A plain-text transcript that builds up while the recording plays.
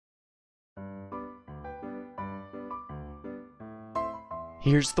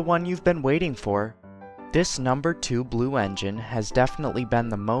Here's the one you've been waiting for. This number 2 blue engine has definitely been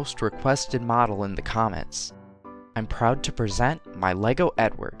the most requested model in the comments. I'm proud to present my LEGO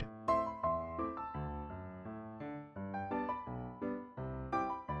Edward.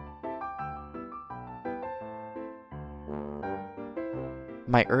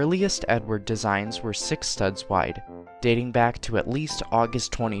 My earliest Edward designs were 6 studs wide, dating back to at least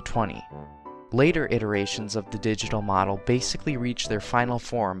August 2020. Later iterations of the digital model basically reached their final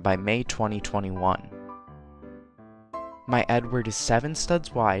form by May 2021. My Edward is 7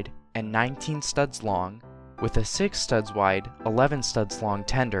 studs wide and 19 studs long, with a 6 studs wide, 11 studs long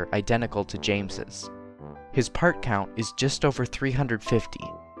tender identical to James's. His part count is just over 350,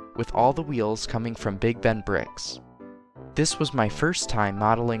 with all the wheels coming from Big Ben bricks. This was my first time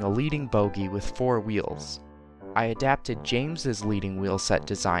modeling a leading bogie with 4 wheels. I adapted James's leading wheel set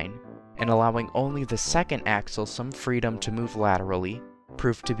design, and allowing only the second axle some freedom to move laterally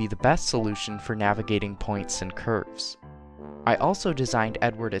proved to be the best solution for navigating points and curves. I also designed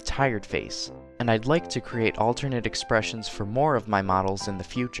Edward a tired face, and I'd like to create alternate expressions for more of my models in the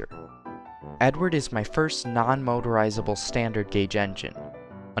future. Edward is my first non-motorizable standard gauge engine.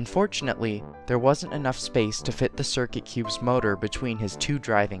 Unfortunately, there wasn't enough space to fit the Circuit Cube's motor between his 2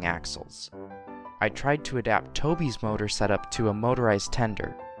 driving axles. I tried to adapt Toby's motor setup to a motorized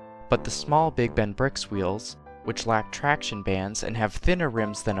tender, but the small Big Ben Bricks wheels, which lack traction bands and have thinner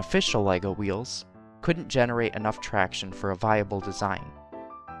rims than official LEGO wheels, couldn't generate enough traction for a viable design.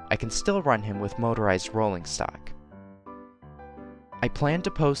 I can still run him with motorized rolling stock. I plan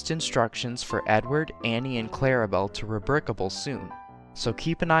to post instructions for Edward, Annie, and Clarabelle to Rebrickable soon, so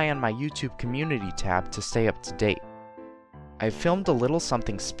keep an eye on my YouTube community tab to stay up to date. I've filmed a little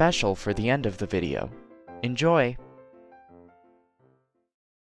something special for the end of the video. Enjoy!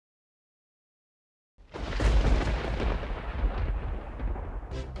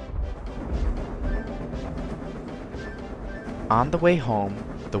 On the way home,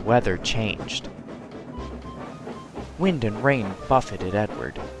 the weather changed. Wind and rain buffeted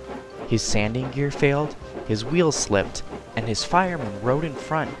Edward. His sanding gear failed, his wheels slipped, and his fireman rode in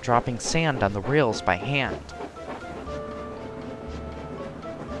front, dropping sand on the rails by hand.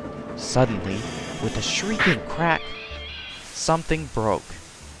 Suddenly, with a shrieking crack, something broke.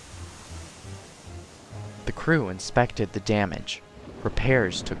 The crew inspected the damage.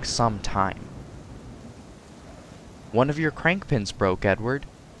 Repairs took some time. "One of your crank pins broke, Edward,"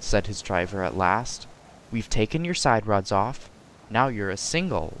 said his driver at last. "We've taken your side rods off. Now you're a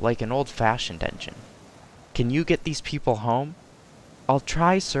single, like an old-fashioned engine. Can you get these people home?" "I'll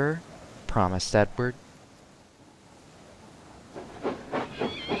try, sir," promised Edward.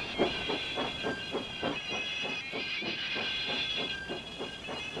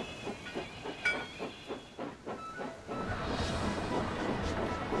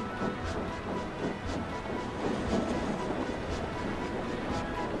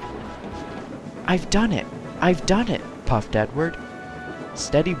 I've done it, puffed Edward.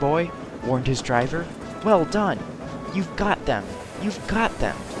 "Steady, boy," warned his driver. "Well done! You've got them! You've got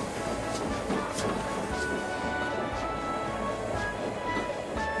them!"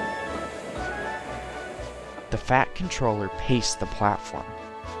 The fat controller paced the platform.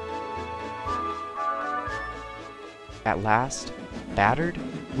 At last, battered,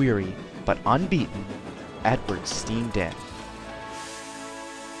 weary, but unbeaten, Edward steamed in.